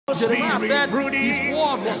Jeremiah said, his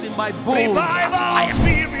word was in my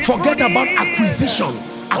bones. Forget about acquisition.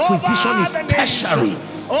 Acquisition is tertiary.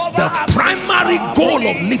 The primary goal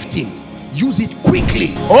of lifting, use it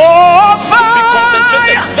quickly. Oh,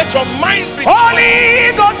 fire! Let your mind be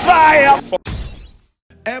Holy Ghost fire.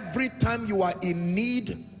 Every time you are in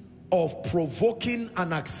need of provoking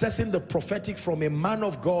and accessing the prophetic from a man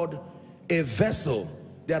of God, a vessel,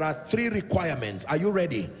 there are 3 requirements. Are you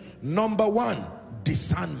ready? Number 1,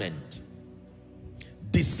 discernment.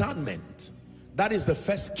 Discernment. That is the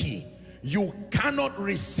first key. You cannot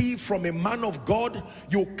receive from a man of God,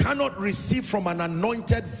 you cannot receive from an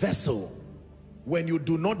anointed vessel when you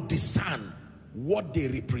do not discern what they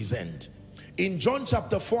represent. In John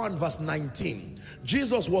chapter 4 and verse 19,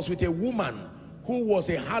 Jesus was with a woman who was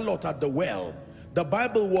a harlot at the well. The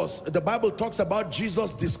Bible talks about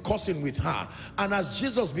Jesus discussing with her, and as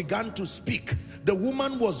Jesus began to speak, the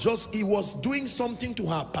woman he was doing something to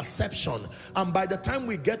her perception, and by the time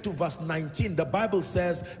we get to verse 19, the Bible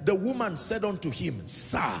says, the woman said unto him,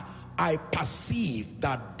 Sir, I perceive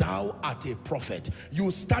that thou art a prophet. You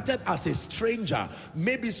started as a stranger,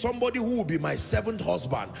 maybe somebody who will be my 7th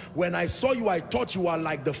husband. When I saw you, I thought you were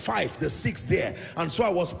like the 5th, the 6th there, and so I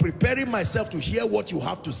was preparing myself to hear what you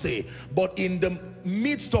have to say. But in the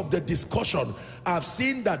midst of the discussion, I've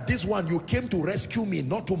seen that this one, you came to rescue me,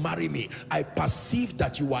 not to marry me. I perceive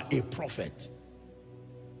that you are a prophet.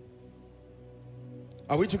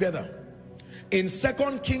 Are we together? In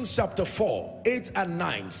 2 Kings chapter 4, 8 and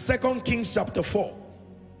 9, 2 Kings chapter 4,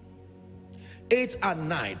 8 and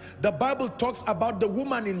 9, the Bible talks about the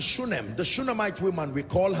woman in Shunem, the Shunammite woman we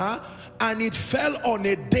call her. And it fell on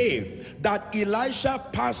a day that Elisha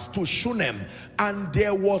passed to Shunem, and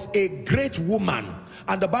there was a great woman,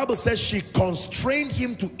 and the Bible says she constrained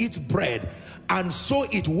him to eat bread. And so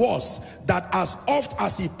it was that as oft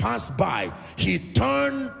as he passed by, he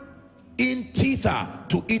turned in thither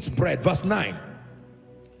to eat bread. Verse 9.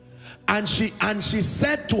 And she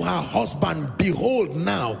said to her husband, Behold,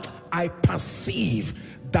 now I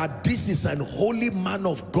perceive that this is an holy man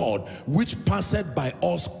of God, which passeth by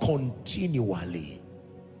us continually.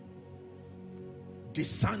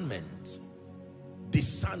 Discernment.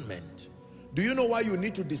 Discernment. Do you know why you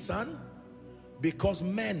need to discern? Because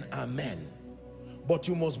men are men. But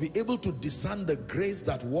you must be able to discern the grace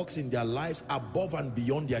that works in their lives above and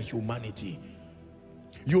beyond their humanity.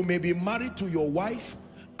 You may be married to your wife,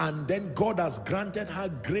 and then God has granted her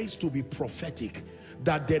grace to be prophetic,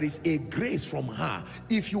 that there is a grace from her.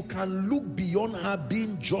 If you can look beyond her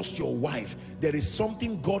being just your wife, there is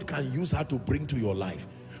something God can use her to bring to your life.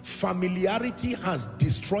 Familiarity has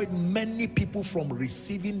destroyed many people from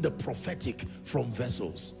receiving the prophetic from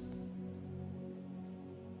vessels.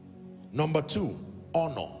 Number 2,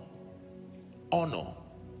 honor. Honor.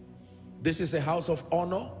 This is a house of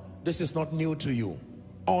honor. This is not new to you.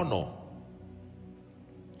 Honor.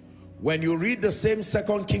 When you read the same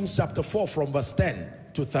 2 Kings chapter 4 from verse 10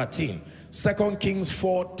 to 13, 2 Kings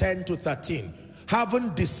 4, 10 to 13, having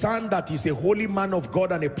discerned that he's a holy man of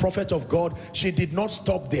God and a prophet of God, she did not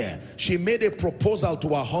stop there. She made a proposal to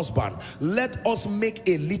her husband. Let us make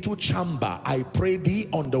a little chamber, I pray thee,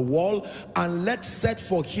 on the wall, and let's set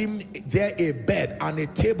for him there a bed and a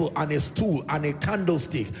table and a stool and a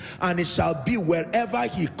candlestick, and it shall be wherever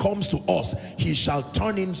he comes to us, he shall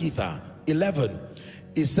turn in hither. 11.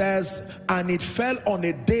 It says, and it fell on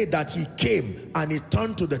a day that he came, and he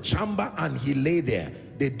turned to the chamber and he lay there.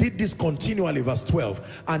 They did this continually. Verse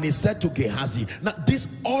 12. And he said to Gehazi. Now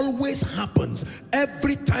this always happens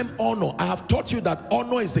every time honor. I have taught you that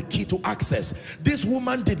honor is the key to access. This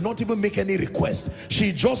woman did not even make any request.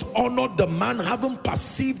 She just honored the man, having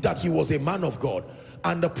perceived that he was a man of God.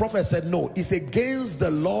 And the prophet said, no, it's against the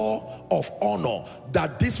law of honor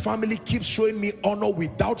that this family keeps showing me honor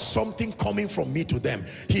without something coming from me to them.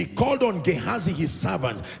 He called on Gehazi, his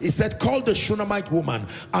servant. He said, call the Shunammite woman.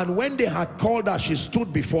 And when they had called her, she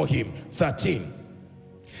stood before him. 13.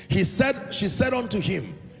 She said unto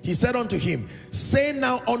him, say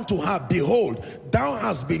now unto her, behold, thou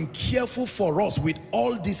hast been careful for us with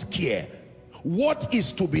all this care. What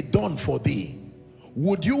is to be done for thee?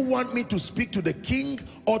 Would you want me to speak to the king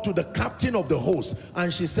or to the captain of the host?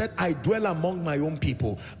 And she said, I dwell among my own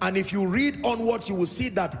people. And if you read onwards, you will see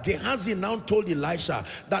that Gehazi now told Elisha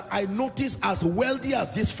that I notice, as wealthy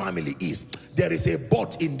as this family is, there is a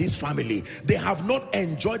but in this family. They have not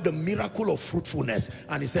enjoyed the miracle of fruitfulness.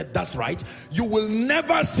 And he said, that's right. You will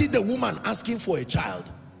never see the woman asking for a child.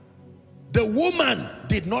 The woman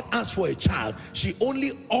did not ask for a child. She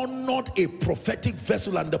only honored a prophetic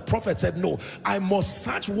vessel, and the prophet said, no, I must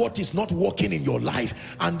search what is not working in your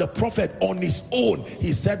life. And the prophet on his own,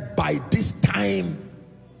 he said, by this time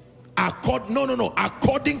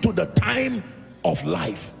according to the time of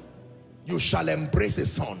life, you shall embrace a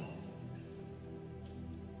son.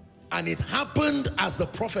 And it happened as the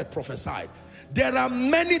prophet prophesied. There are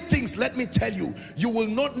many things, let me tell you, you will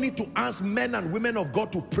not need to ask men and women of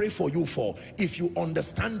God to pray for you for, if you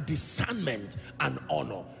understand discernment and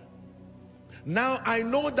honor. Now, I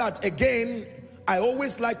know that, again, I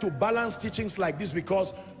always like to balance teachings like this,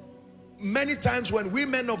 because many times when we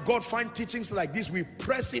men of God find teachings like this, we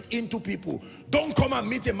press it into people. Don't come and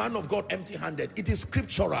meet a man of God empty-handed. It is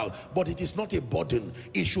scriptural, but it is not a burden.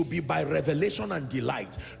 It should be by revelation and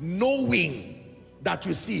delight, knowing that,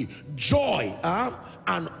 you see, joy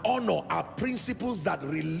and honor are principles that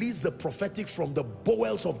release the prophetic from the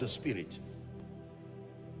bowels of the spirit.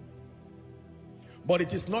 But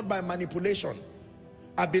it is not by manipulation.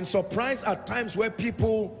 I've been surprised at times where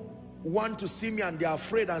people want to see me and they're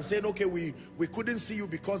afraid and saying, okay, we couldn't see you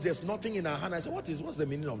because there's nothing in our hand. I say, what's the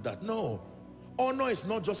meaning of that? No. Honor is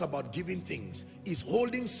not just about giving things. It's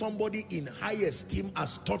holding somebody in high esteem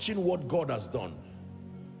as touching what God has done.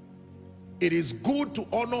 It is good to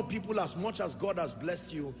honor people as much as God has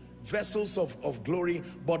blessed you, vessels of glory,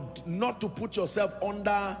 but not to put yourself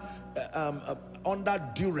under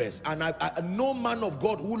duress. And no man of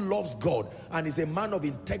God who loves God and is a man of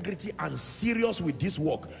integrity and serious with this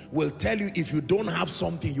work will tell you, if you don't have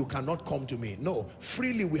something, you cannot come to me. No,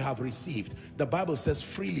 freely we have received. The Bible says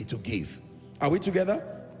freely to give. Are we together?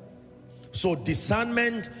 So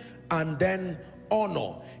discernment and then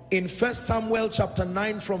honor. In 1 Samuel chapter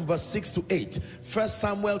 9 from verse 6 to 8. 1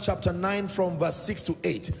 Samuel chapter 9 from verse 6 to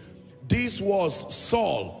 8. This was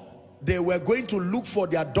Saul. They were going to look for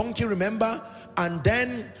their donkey, remember? And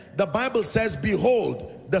then the Bible says,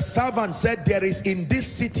 behold, the servant said, there is in this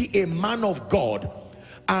city a man of God.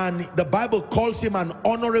 And the Bible calls him an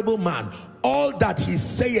honorable man. All that he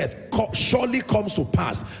saith surely comes to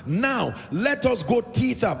pass. Now let us go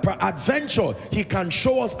thither, peradventure he can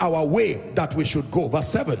show us our way that we should go. Verse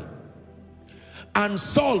 7. And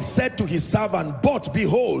Saul said to his servant, but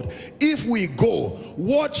behold, if we go,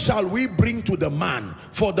 what shall we bring to the man?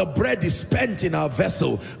 For the bread is spent in our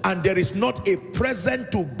vessel, and there is not a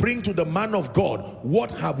present to bring to the man of God. What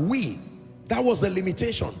have we? That was the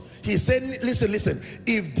limitation. He said, listen,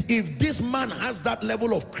 if this man has that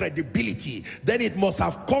level of credibility, then it must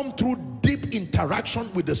have come through deep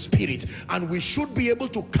interaction with the spirit, and we should be able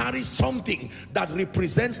to carry something that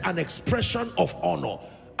represents an expression of honor.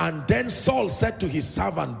 And then Saul said to his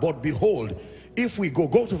servant, but behold, if we go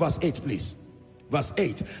to verse 8, please. Verse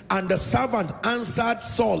 8. And the servant answered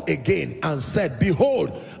Saul again and said,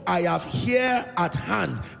 behold, I have here at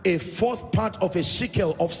hand a fourth part of a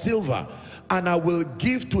shekel of silver, and I will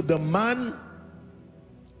give to the man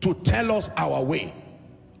to tell us our way.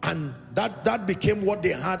 And that became what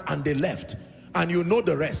they had, and they left. And you know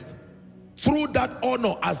the rest. Through that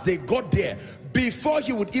honor, as they got there, before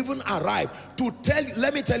he would even arrive, to tell you,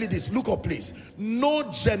 let me tell you this, look up please. No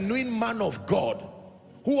genuine man of God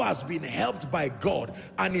who has been helped by God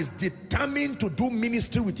and is determined to do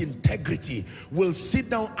ministry with integrity will sit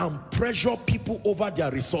down and pressure people over their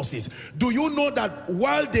resources. Do you know that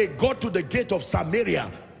while they got to the gate of Samaria,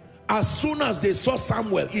 as soon as they saw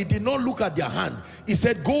Samuel, he did not look at their hand. He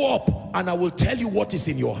said, go up and I will tell you what is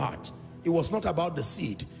in your heart. It was not about the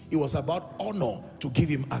seed. It was about honor to give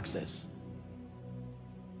him access.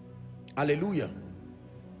 Hallelujah.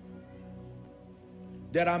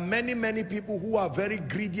 There are many people who are very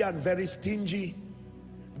greedy and very stingy.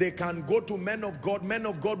 They can go to men of God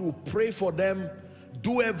will pray for them,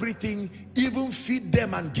 do everything, even feed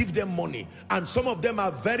them and give them money. And some of them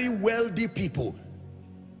are very wealthy people,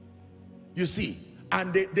 you see,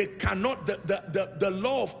 and they cannot, the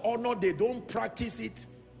law of honor, they don't practice it.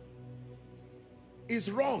 It's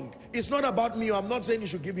wrong. It's not about me. I'm not saying you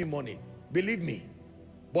should give me money, believe me.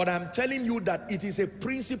 But I'm telling you that it is a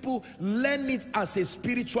principle. Learn it as a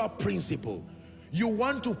spiritual principle. You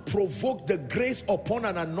want to provoke the grace upon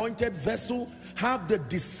an anointed vessel, have the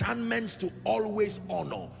discernment to always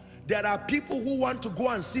honor. There are people who want to go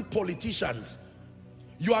and see politicians.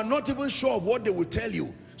 You are not even sure of what they will tell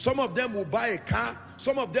you. Some of them will buy a car,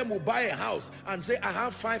 some of them will buy a house and say, I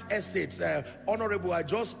have 5 estates. Honorable, I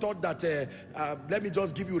just thought that, let me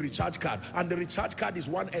just give you a recharge card. And the recharge card is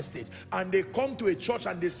 1 estate. And they come to a church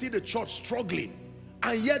and they see the church struggling.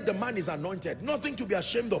 And yet the man is anointed. Nothing to be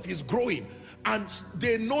ashamed of, he's growing. And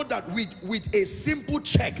they know that with a simple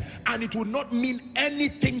check, and it will not mean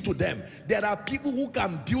anything to them. There are people who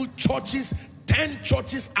can build churches, 10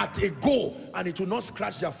 churches at a go, and it will not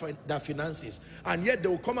scratch their finances. And yet they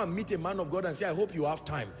will come and meet a man of God and say, I hope you have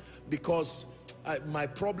time, because my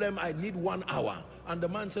problem, I need 1 hour. And the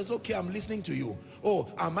man says, okay, I'm listening to you. Oh,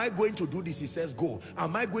 am I going to do this? He says, go.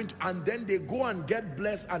 Am I going to? And then they go and get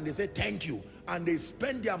blessed and they say, thank you. And they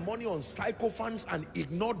spend their money on sycophants and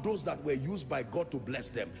ignore those that were used by God to bless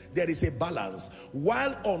them. There is a balance.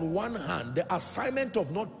 While on one hand, the assignment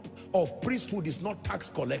of priesthood is not tax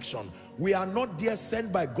collection. We are not there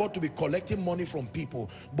sent by God to be collecting money from people.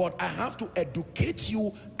 But I have to educate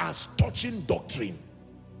you as touching doctrine.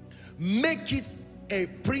 Make it a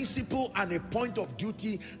principle and a point of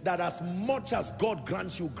duty that as much as God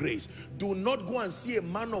grants you grace, do not go and see a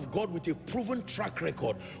man of God with a proven track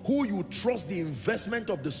record who you trust the investment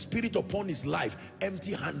of the Spirit upon his life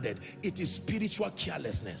empty-handed. It is spiritual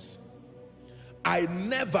carelessness. I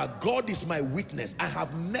never, God is my witness, I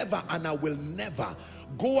have never and I will never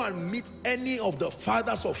go and meet any of the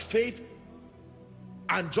fathers of faith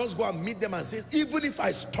and just go and meet them and say, even if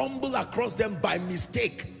I stumble across them by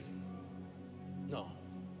mistake, no,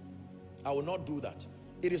 I will not do that.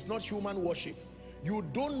 It is not human worship. You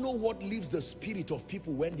don't know what leaves the spirit of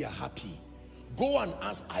people when they are happy. Go and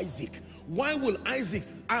ask Isaac. Why will Isaac?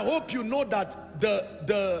 I hope you know that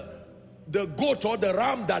the goat or the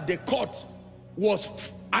ram that they caught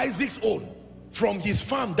was Isaac's own from his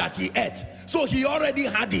farm that he ate. So he already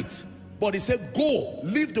had it. But he said, go,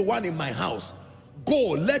 leave the one in my house.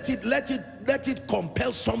 Go, let it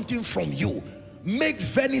compel something from you. Make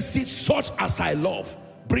venison such as I love.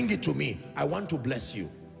 Bring it to me. I want to bless you.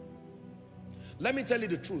 Let me tell you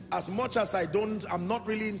the truth. As much as I'm not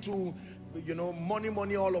really into, you know,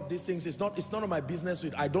 money, all of these things. It's none of my business.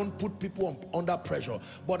 I don't put people under pressure.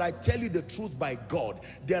 But I tell you the truth by God.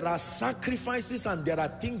 There are sacrifices and there are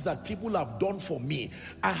things that people have done for me.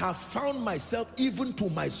 I have found myself, even to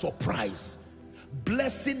my surprise,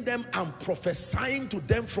 blessing them and prophesying to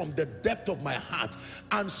them from the depth of my heart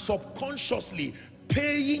and subconsciously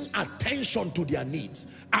paying attention to their needs.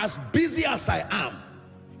 As busy as I am,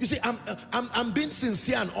 you see, I'm being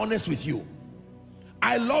sincere and honest with you.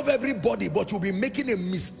 I love everybody, but you'll be making a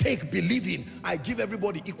mistake believing I give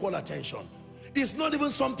everybody equal attention. It's not even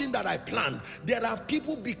something that I planned. There are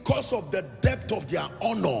people, because of the depth of their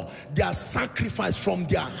honor, their sacrifice from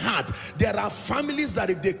their heart. There are families that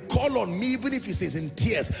if they call on me, even if it is in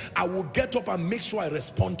tears, I will get up and make sure I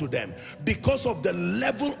respond to them because of the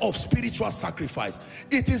level of spiritual sacrifice.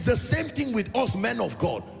 It is the same thing with us men of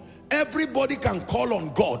God. Everybody can call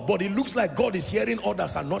on God, but it looks like God is hearing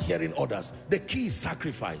others and not hearing others. The key is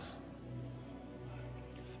sacrifice.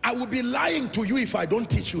 I would be lying to you if I don't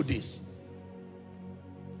teach you this.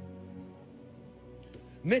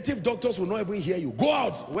 Native doctors will not even hear you. Go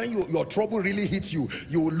out when your trouble really hits you.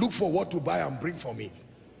 You will look for what to buy and bring for me.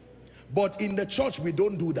 But in the church, we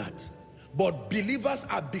don't do that. But believers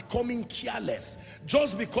are becoming careless.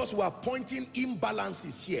 Just because we are pointing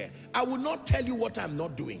imbalances here, I will not tell you what I'm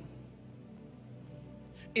not doing.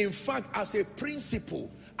 In fact, as a principle,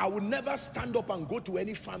 I will never stand up and go to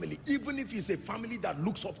any family, even if it's a family that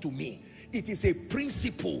looks up to me. It is a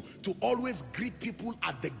principle to always greet people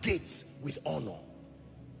at the gates with honor.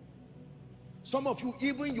 Some of you,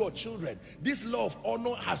 even your children, this law of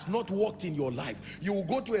honor has not worked in your life. You will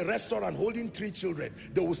go to a restaurant holding 3 children.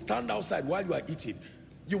 They will stand outside while you are eating.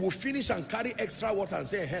 You will finish and carry extra water and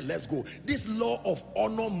say, hey, let's go. This law of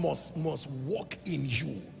honor must work in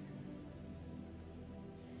you.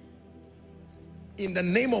 In the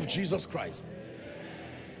name of Jesus Christ.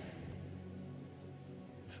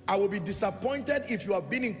 I will be disappointed if you have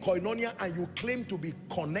been in Koinonia and you claim to be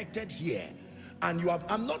connected here. And you have,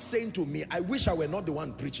 I'm not saying to me, I wish I were not the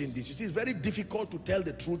one preaching this. You see, it's very difficult to tell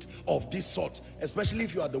the truth of this sort, especially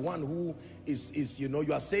if you are the one who is you know,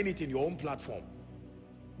 you are saying it in your own platform.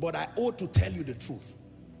 But I ought to tell you the truth.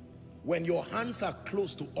 When your hands are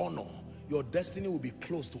close to honor, your destiny will be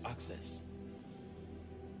close to access.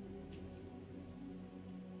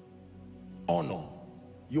 Honor.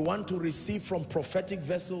 You want to receive from prophetic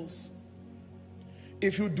vessels?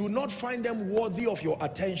 If you do not find them worthy of your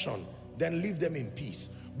attention, then leave them in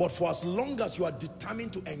peace. But for as long as you are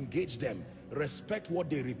determined to engage them, respect what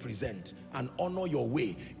they represent and honor your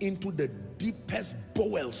way into the deepest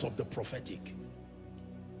bowels of the prophetic.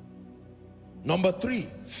 Number 3,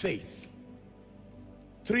 faith.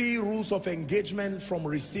 3 rules of engagement from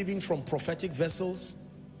receiving from prophetic vessels.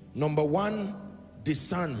 Number 1,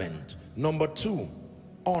 discernment. Number 2,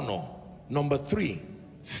 honor. Number 3,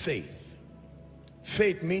 faith.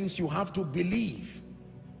 Faith means you have to believe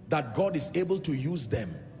that God is able to use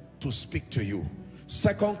them to speak to you.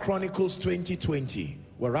 2 Chronicles 20:20.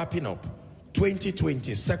 We're wrapping up.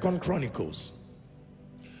 20:20, 2 Chronicles.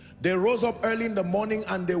 They rose up early in the morning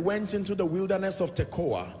and they went into the wilderness of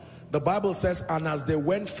Tekoa. The Bible says, and as they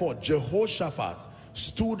went forth, Jehoshaphat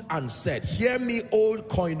stood and said, hear me, O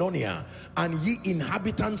Koinonia, and ye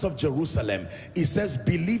inhabitants of Jerusalem. He says,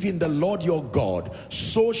 believe in the Lord your God,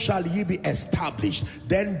 so shall ye be established.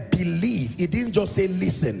 Then believe. He didn't just say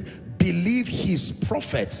listen. Believe his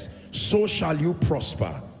prophets, so shall you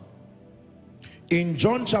prosper. In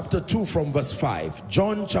John chapter 2 from verse 5,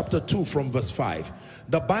 John chapter 2 from verse 5,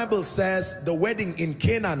 the Bible says the wedding in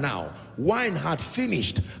Cana now, wine had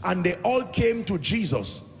finished, and they all came to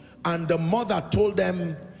Jesus, and the mother told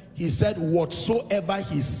them, he said, whatsoever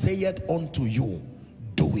he saith unto you,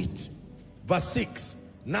 do it. Verse 6,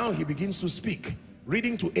 now he begins to speak.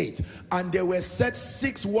 Reading to 8, and there were set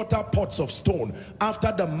 6 water pots of stone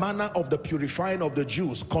after the manner of the purifying of the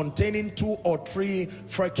Jews, containing 2 or 3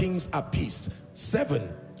 firkins apiece. 7,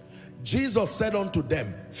 Jesus said unto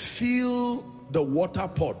them, fill the water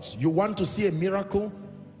pots. You want to see a miracle?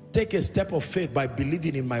 Take a step of faith by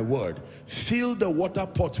believing in my word. Fill the water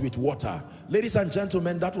pots with water. Ladies and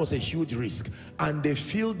gentlemen, that was a huge risk, and they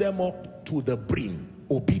filled them up to the brim.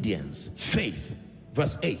 Obedience, faith.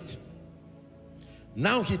 Verse 8,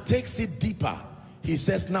 now he takes it deeper. He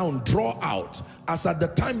says, now draw out. As at the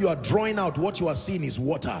time you are drawing out, what you are seeing is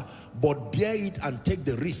water, but bear it and take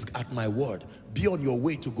the risk at my word. Be on your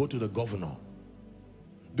way to go to the governor.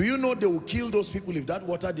 Do you know they will kill those people if that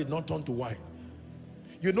water did not turn to wine?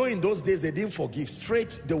 You know, in those days they didn't forgive.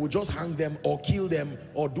 Straight, they would just hang them or kill them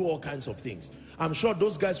or do all kinds of things. I'm sure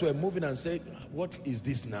those guys were moving and said, what is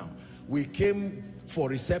this now? We came for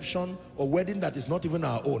reception or wedding that is not even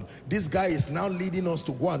our own. This guy is now leading us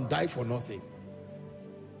to go and die for nothing.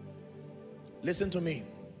 Listen to me.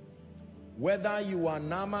 Whether you are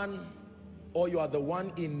Naaman or you are the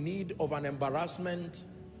one in need of an embarrassment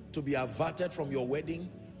to be averted from your wedding,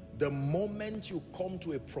 the moment you come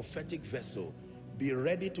to a prophetic vessel, be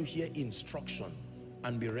ready to hear instruction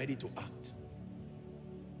and be ready to act.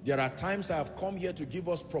 There are times I have come here to give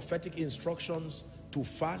us prophetic instructions to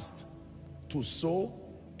fast, to sow,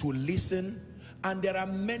 to listen, and there are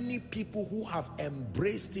many people who have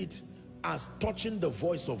embraced it as touching the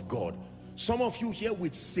voice of God. Some of you here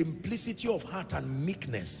with simplicity of heart and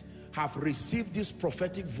meekness have received this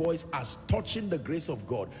prophetic voice as touching the grace of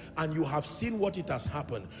God, and you have seen what it has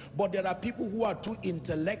happened. But there are people who are too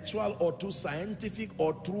intellectual or too scientific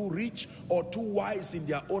or too rich or too wise in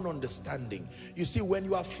their own understanding. You see, when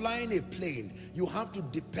you are flying a plane, you have to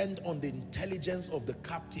depend on the intelligence of the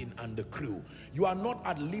captain and the crew. You are not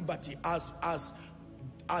at liberty. As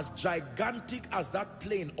gigantic as that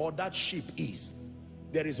plane or that ship is,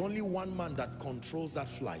 there is only one man that controls that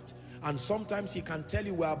flight. And sometimes he can tell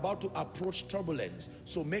you we're about to approach turbulence,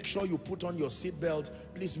 so make sure you put on your seatbelt.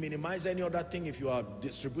 Please minimize any other thing. If you are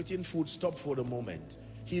distributing food, stop for the moment.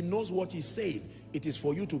 He knows what he's saying. It is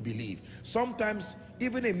for you to believe. Sometimes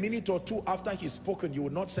even a minute or two after he's spoken, you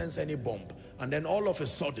will not sense any bump, and then all of a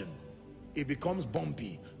sudden it becomes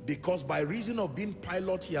bumpy, because by reason of being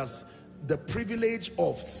pilot, he has the privilege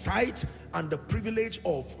of sight and the privilege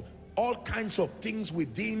of all kinds of things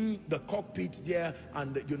within the cockpit there,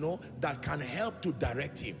 and you know, that can help to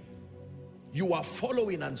direct him. You are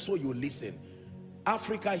following, and so you listen.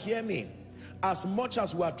 Africa, hear me. As much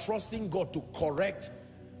as we are trusting God to correct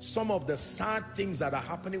some of the sad things that are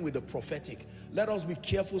happening with the prophetic, let us be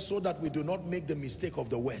careful so that we do not make the mistake of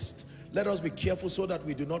the West. Let us be careful so that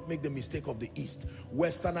we do not make the mistake of the East.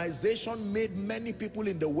 Westernization made many people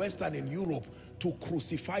in the West and in Europe to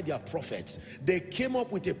crucify their prophets. They came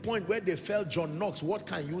up with a point where they felt, John Knox, what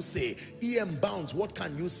can you say? E.M. Bounds, what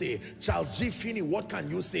can you say? Charles G. Finney, what can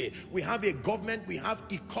you say? We have a government, we have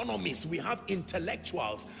economists, we have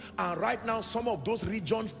intellectuals, and right now some of those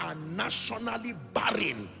regions are nationally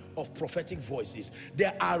barren of prophetic voices.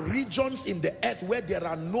 There are regions in the earth where there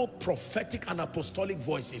are no prophetic and apostolic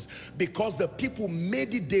voices, because the people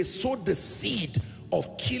made it, they sowed the seed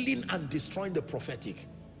of killing and destroying the prophetic.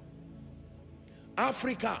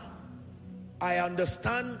 Africa, I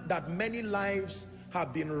understand that many lives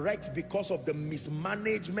have been wrecked because of the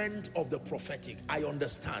mismanagement of the prophetic. I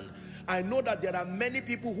understand. I know that there are many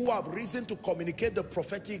people who have risen to communicate the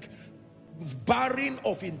prophetic barren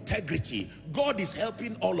of integrity. God is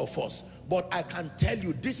helping all of us, but I can tell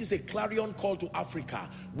you, this is a clarion call to Africa.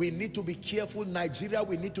 We need to be careful. Nigeria,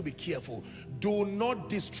 we need to be careful. Do not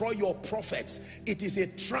destroy your prophets. It is a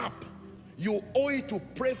trap. You owe it to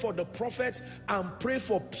pray for the prophets and pray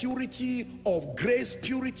for purity of grace,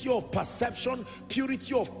 purity of perception,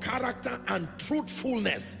 purity of character, and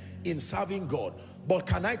truthfulness in serving God. But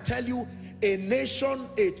can I tell you, a nation,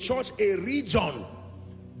 a church, a region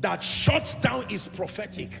that shuts down its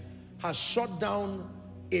prophetic has shut down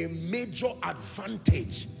a major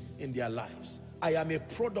advantage in their lives. I am a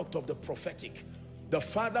product of the prophetic. The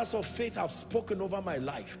fathers of faith have spoken over my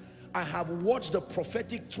life. I have watched the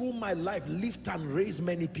prophetic through my life lift and raise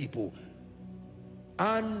many people.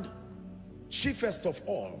 And chiefest of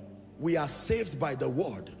all, we are saved by the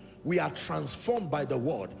word. We are transformed by the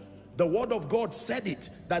word. The word of God said it,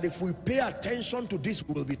 that if we pay attention to this,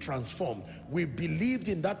 we will be transformed. We believed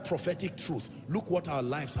in that prophetic truth. Look what our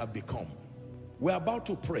lives have become. We're about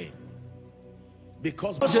to pray.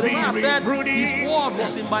 Because Jeremiah said, his word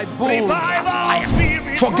was in my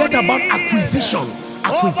bones. Forget about acquisition.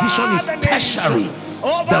 Acquisition is tertiary.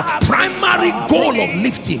 The primary goal of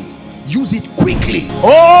lifting, use it quickly.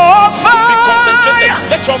 Oh, fire!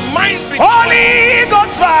 Let your mind be Holy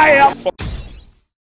Ghost fire.